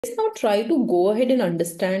Let's now try to go ahead and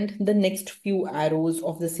understand the next few arrows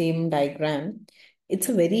of the same diagram. It's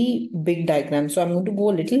a very big diagram, so I'm going to go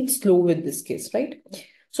a little slow with this case, right?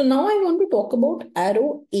 So now I want to talk about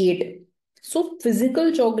arrow 8. So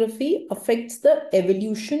physical geography affects the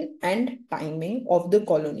evolution and timing of the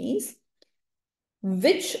colonies,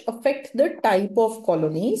 which affect the type of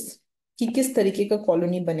colonies, कि किस तरीके का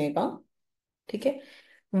colony बनेगा, ठीक है?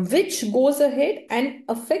 Which goes ahead and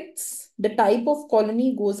affects the type of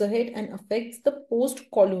colony, goes ahead and affects the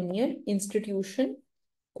post-colonial institution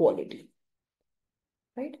quality,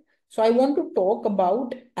 right? So I want to talk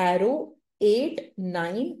about arrow 8,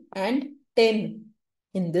 9 and 10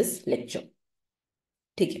 in this lecture.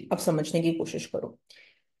 ठीक है, अब समझने की कोशिश करो.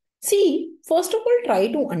 See, first of all, try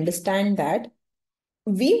to understand that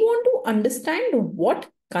we want to understand what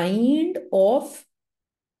kind of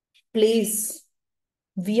place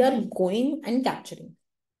we are going and capturing.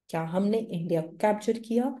 क्या हमने India को कैप्चर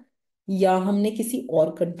किया या हमने किसी और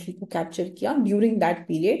कंट्री को कैप्चर किया during that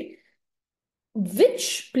period?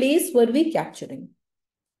 Which place were we capturing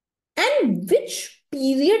and which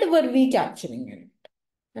period were we capturing in it,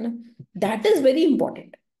 है ना? That is very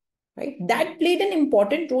important, right? That played an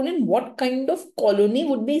important role in what kind of colony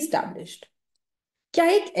would be established. क्या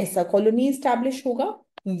एक ऐसा colony establish होगा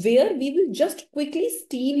where we will just quickly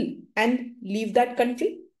steel and leave that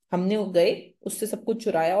country? हमने गए, उससे सब कुछ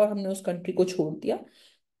चुराया और हमने उस कंट्री को छोड़ दिया,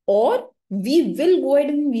 और we will go ahead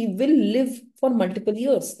and we will live for multiple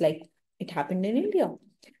years like it happened in India.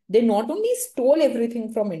 They not only stole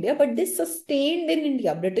everything from India, but they sustained in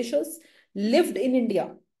India. Britishers lived in India.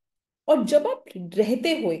 और जब आप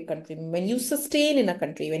रहते हो एक country में, when you sustain in a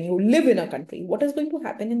country, when you live in a country, what is going to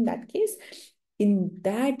happen in that case? In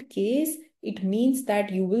that case, it means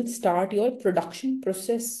that you will start your production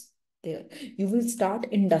process there. You will start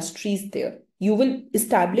industries there. You will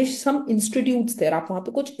establish some institutes there. आप वहां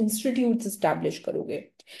पे कुछ institutes establish करोगे.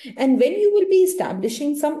 And when you will be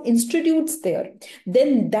establishing some institutes there,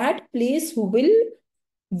 then that place will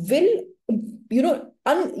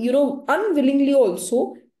unwillingly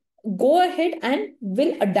also go ahead and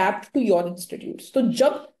will adapt to your institutes. So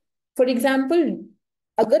जब, for example,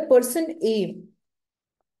 अगर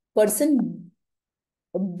person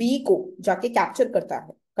B को जाके capture करता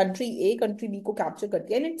है, country a country B को capture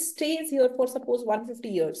करती है, and it stage here for suppose 150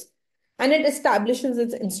 years and it establishes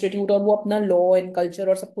it's institute, और वो अपना लॉ एंड कल्चर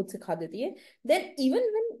और सब कुछ सिखा देती है, then even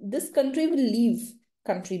when this country will leave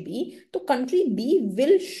country B, तो country B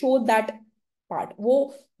will show that part.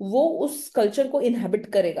 वो उस कल्चर को इनहेबिट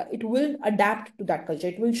करेगा. It will adapt to that culture.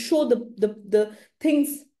 It will show the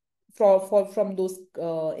things from those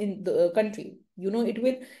in the country. It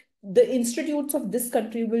will, the institutes of this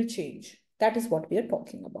country will change. That is what we are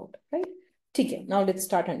talking about, right? Okay, now let's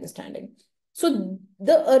start understanding. So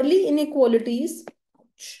the early inequalities,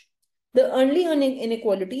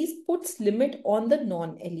 puts limit on the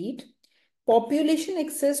non-elite. Population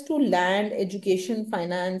access to land, education,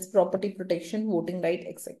 finance, property protection, voting right,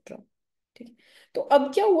 etc. ठीक है? तो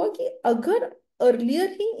अब क्या हुआ कि अगर earlier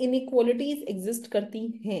ही inequalities exist करती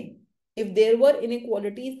हैं, if there were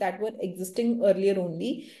inequalities that were existing earlier only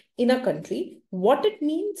in a country, what it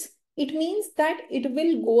means? It means that it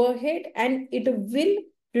will go ahead and it will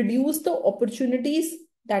reduce the opportunities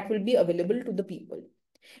that will be available to the people.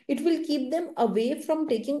 It will keep them away from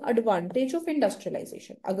taking advantage of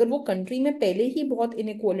industrialization. अगर वो country में पहले ही बहुत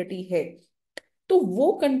inequality है, तो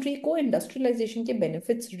वो country को industrialization के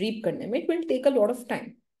benefits reap करने में it will take a lot of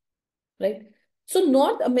time, right? So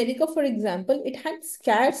North America, for example, it had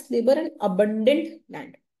scarce labor and abundant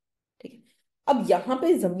land. ठीक है? अब यहाँ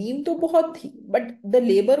पे जमीन तो बहुत थी, but the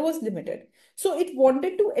labor was limited. So it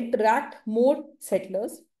wanted to attract more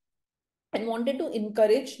settlers and wanted to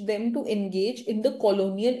encourage them to engage in the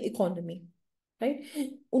colonial economy, right?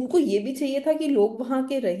 उनको ये भी चाहिए था कि लोग वहां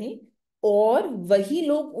के रहें और वही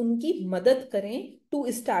लोग उनकी मदद करें to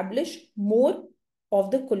establish more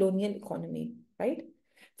of the colonial economy, right?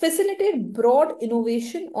 Facilitate broad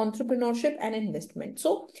innovation, entrepreneurship, and investment.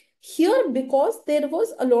 So here, because there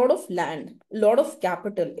was a lot of land, a lot of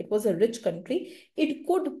capital, it was a rich country, it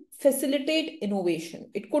could facilitate innovation,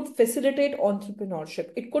 it could facilitate entrepreneurship,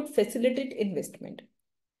 it could facilitate investment.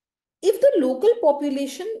 If the local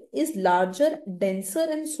population is larger, denser,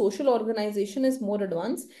 and social organization is more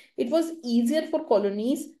advanced, it was easier for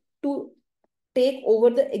colonies to take over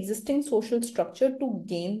the existing social structure to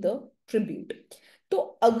gain the tribute. तो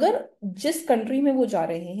अगर जिस country में वो जा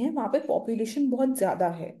रहे हैं वहां पे पॉपुलेशन बहुत ज्यादा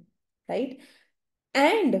है, right,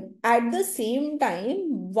 and at the same time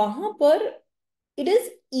वहां पर it is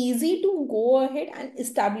easy to go ahead and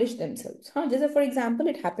establish themselves. हाँ, जैसे for example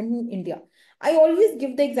it happened in India. I always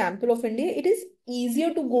give the example of India. It is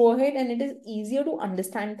easier to go ahead and it is easier to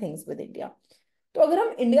understand things with India. तो अगर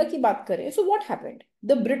हम India की बात करें, so what happened?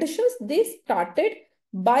 The Britishers, they started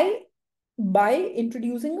by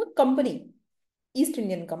introducing a company, East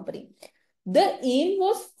Indian Company. The aim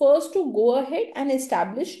was first to go ahead and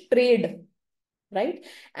establish trade, right?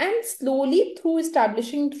 And slowly through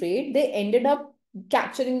establishing trade, they ended up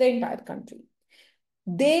capturing the entire country.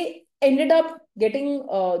 They ended up getting,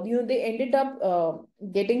 they ended up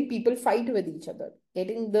getting people fight with each other,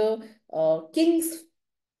 getting the kings,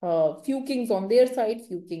 few kings on their side,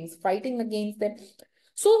 few kings fighting against them.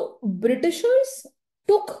 So Britishers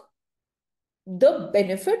took the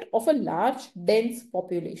benefit of a large, dense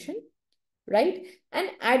population, right? And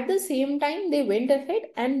at the same time, they went ahead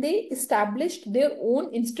and they established their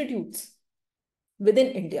own institutes within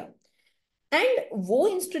India. And वो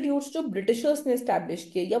institutes जो Britishers ने establish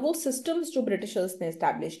किए या वो systems जो Britishers ने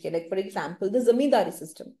establish किए, like for example the zamindari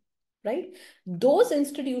system, right? Those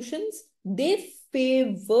institutions, they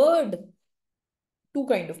favoured two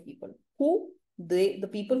kind of people, who the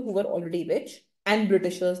people who were already rich and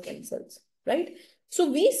Britishers themselves, right? So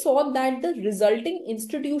we saw that the resulting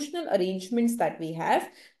institutional arrangements that we have,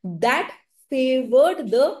 that favored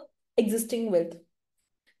the existing wealth,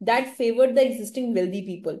 that favored the existing wealthy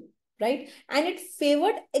people, right? And it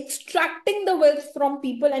favored extracting the wealth from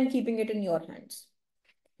people and keeping it in your hands,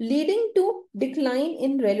 leading to decline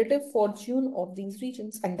in relative fortune of these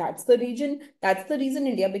regions. And that's the reason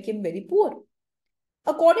India became very poor.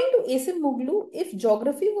 According to Asim Muglu, if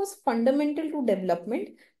geography was fundamental to development,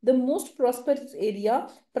 the most prosperous area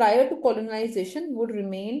prior to colonization would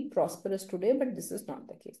remain prosperous today, but this is not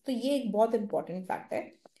the case. So ये एक बहुत important fact है.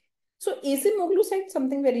 So Asim Muglu said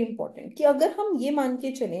something very important कि अगर हम ये मान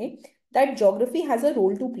के चले that geography has a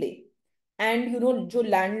role to play, and जो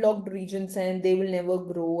landlocked regions and they will never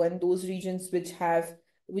grow, and those regions which are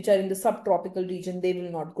in the subtropical region, they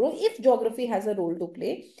will not grow. If geography has a role to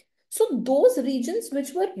play, so those regions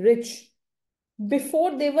which were rich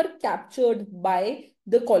before they were captured by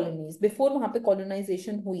the colonies, before वहां पे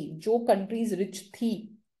colonization हुई, जो countries rich थी,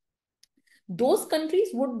 those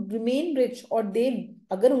countries would remain rich, or they,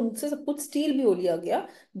 अगर उनसे सब कुछ steal भी हो लिया गया,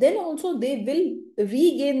 then also they will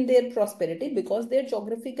regain their prosperity because they are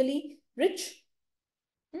geographically rich.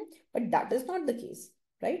 But that is not the case,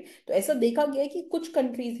 right? तो ऐसा देखा गया है कि कुछ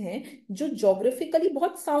कंट्रीज हैं जो जोग्राफिकली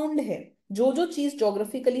बहुत साउंड है, जो जो चीज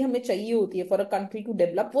जोग्राफिकली हमें चाहिए होती है for a country to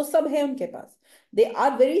develop, वो सब है उनके पास. They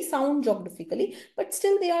are very sound geographically, but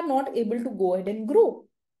still they are not able to go ahead and grow,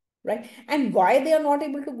 right? And why they are not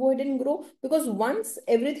able to go ahead and grow? Because once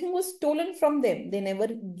everything was stolen from them, they never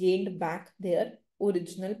gained back their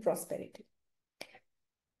original prosperity.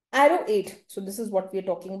 Arrow 8. So this is what we are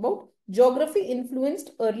talking about. Geography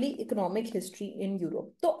influenced early economic history in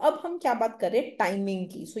Europe. So अब हम क्या बात कर रहे हैं? Timing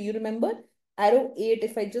की. So you remember arrow 8,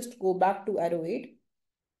 if I just go back to arrow 8.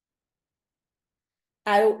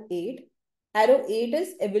 Arrow 8. Arrow 8 is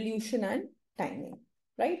evolution and timing,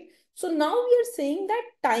 right? So now we are saying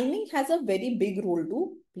that timing has a very big role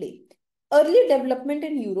to play. Early development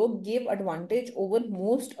in Europe gave advantage over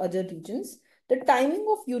most other regions. The timing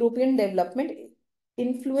of European development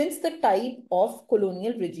influenced the type of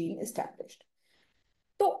colonial regime established.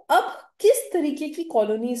 तो अब किस तरीके की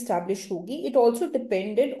colony establish होगी, it also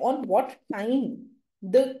depended on what time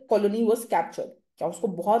the colony was captured. क्या उसको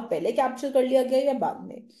बहुत पहले कैप्चर कर लिया गया या बाद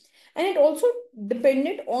में? And it also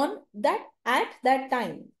depended on that at that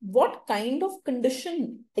time what kind of condition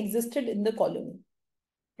existed in the colony,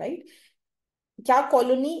 right? क्या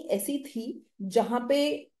कॉलोनी ऐसी थी जहां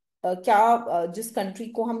पे जिस कंट्री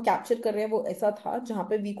को हम कैप्चर कर रहे हैं वो ऐसा था जहां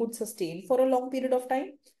पे we could sustain for a long period of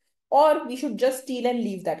time, or we should just steal and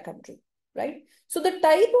leave that country, right? So the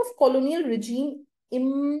type of colonial regime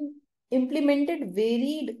implemented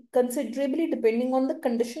varied considerably depending on the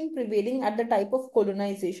condition prevailing at the type of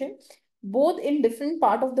colonization, both in different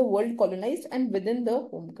part of the world colonized and within the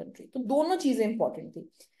home country. तो दोनों चीजें important थी,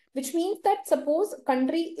 which means that suppose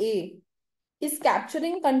country A is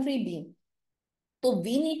capturing country B, so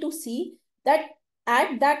we need to see that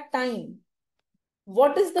at that time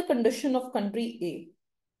what is the condition of country A,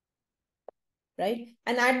 right?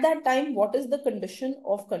 And at that time, what is the condition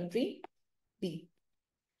of country B?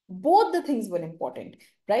 Both the things were important,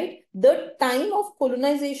 right? The time of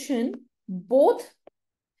colonization, both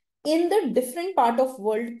in the different part of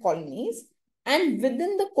world colonies and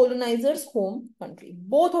within the colonizer's home country,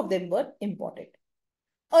 both of them were important.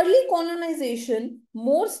 Early colonization,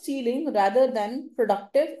 more stealing rather than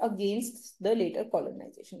productive against the later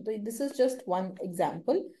colonization. So this is just one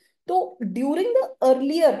example. तो during the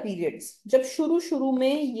earlier periods, जब शुरू शुरू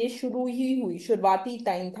में ये शुरू ही हुई, शुरुआती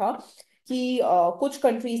time था, कि कुछ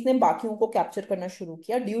कंट्रीज ने बाकियों को कैप्चर करना शुरू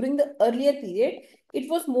किया. During the earlier period it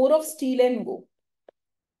was more of steel and go,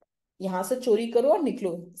 यहां से चोरी करो और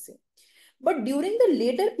निकलो यहां से. But during the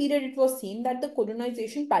later period, it was seen that the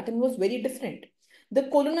colonization pattern was very different. The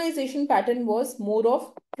colonization pattern was more of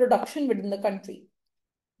production within the country,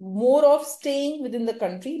 more of staying within the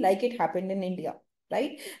country, like it happened in India,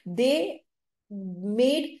 right? They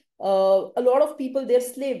made a lot of people their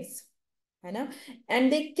slaves, है ना?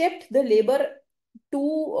 And they kept the labor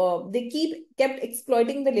to they kept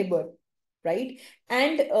exploiting the labor, right?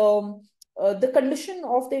 And the condition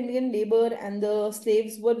of the Indian labor and the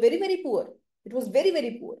slaves were very, very poor. It was very,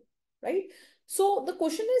 very poor, right? So the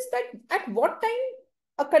question is that at what time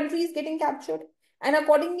a country is getting captured, and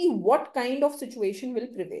accordingly, what kind of situation will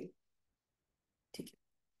prevail?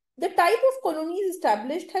 The type of colonies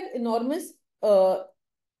established had enormous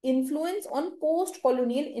influence on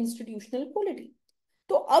post-colonial institutional polity.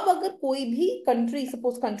 तो अब अगर कोई भी country,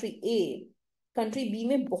 suppose country a country B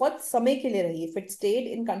में बहुत समय के लिए रही, if it stayed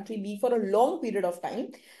in country B for a long period of time,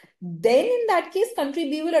 then in that case country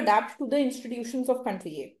B will adapt to the institutions of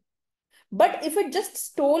country A. But if it just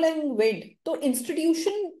stole and went, the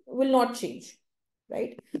institution will not change,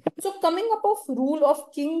 right? So coming up of rule of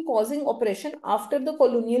king causing oppression after the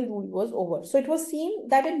colonial rule was over. So it was seen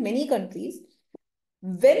that in many countries,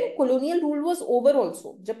 when colonial rule was over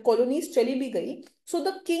also, जब colonies चली भी गई, so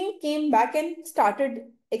the king came back and started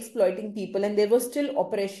exploiting people, and there was still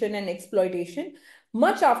oppression and exploitation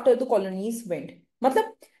much after the colonies went.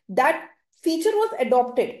 मतलब that feature was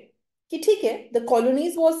adopted कि ठीक है, the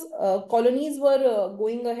colonies were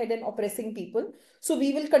going ahead and oppressing people, so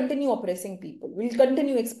we will continue oppressing people, we'll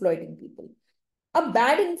continue exploiting people. अब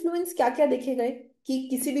bad influence क्या क्या देखे गए कि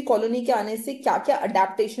किसी भी कॉलोनी के आने से क्या क्या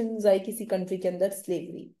अडेप्टेशन आए किसी कंट्री के अंदर,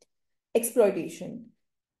 slavery, exploitation,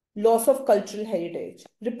 loss of cultural heritage,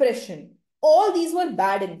 repression, all these were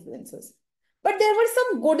bad influences. But there were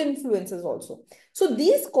some good influences also. So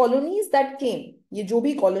these colonies that came, ये जो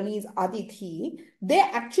भी colonies आती थी, they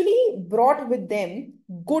actually brought with them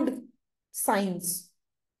good science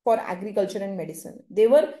for agriculture and medicine. They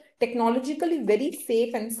were technologically very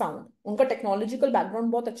safe and sound. उनका technological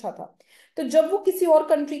background बहुत अच्छा था. तो जब वो किसी और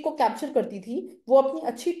कंट्री को कैप्चर करती थी, वो अपनी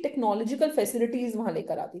अच्छी टेक्नोलॉजिकल फैसिलिटीज वहां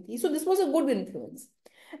लेकर आती थी. So this was a good influence.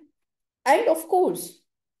 End of course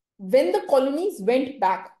when the colonies went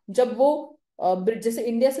back, जब वो जैसे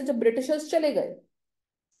इंडिया से जब ब्रिटिशर्स चले गए,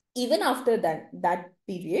 even after that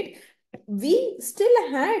period, we still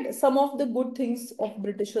had some of the good things of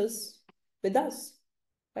Britishers with us,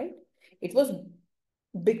 right? It was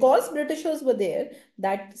because Britishers were there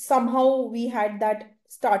that somehow we had that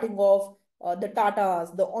starting of the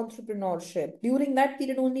Tatas, the entrepreneurship. During that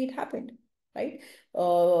period only it happened, right?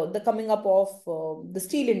 The coming up of the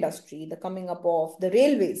steel industry, the coming up of the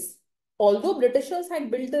railways. Although Britishers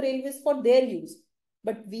had built the railways for their use,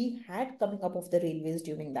 but we had coming up of the railways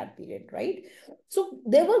during that period, right? So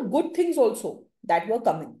there were good things also that were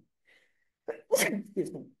coming.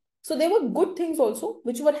 Excuse me. So there were good things also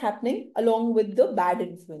which were happening along with the bad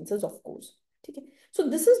influences, of course. Okay. So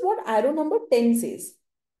this is what arrow number 10 says.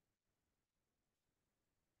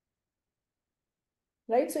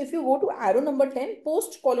 Right? So if you go to arrow number 10,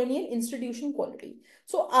 post-colonial institution quality.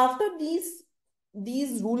 So after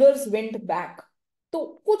these rulers went back, तो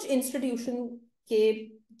कुछ institution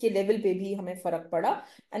के level पे भी हमें फर्क पड़ा,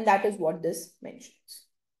 and that is what this mentions.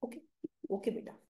 Okay, okay बेटा.